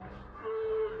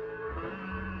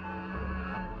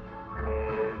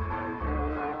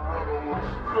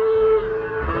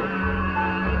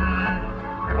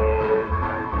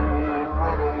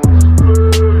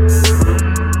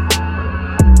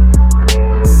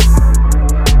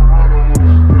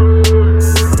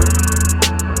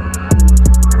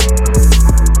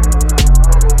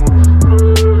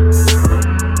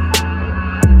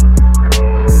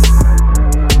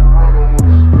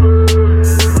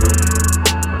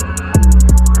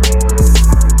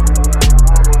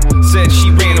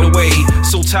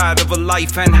tired of her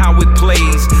life and how it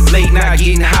plays. Late night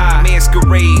getting high,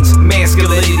 masquerades,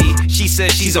 masculinity. She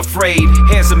says she's afraid.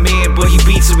 Has a man, but he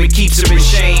beats her and keeps her in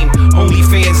shame.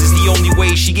 OnlyFans is the only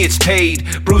way she gets paid.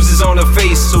 Bruises on her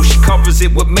face, so she covers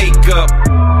it with makeup.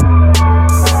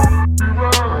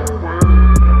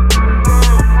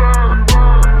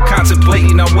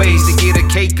 Contemplating on ways to get a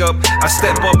cake up. I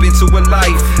step up into her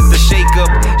life, the shake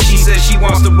up. She says she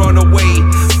wants to run away.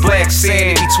 Black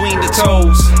sand between the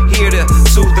toes, here to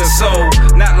soothe the soul.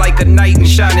 Not like a knight in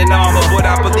shining armor, but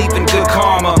I believe in good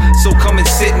karma. So come and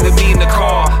sit with me in the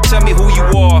car. Tell me who you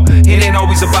are. It ain't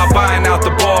always about buying out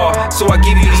the bar. So I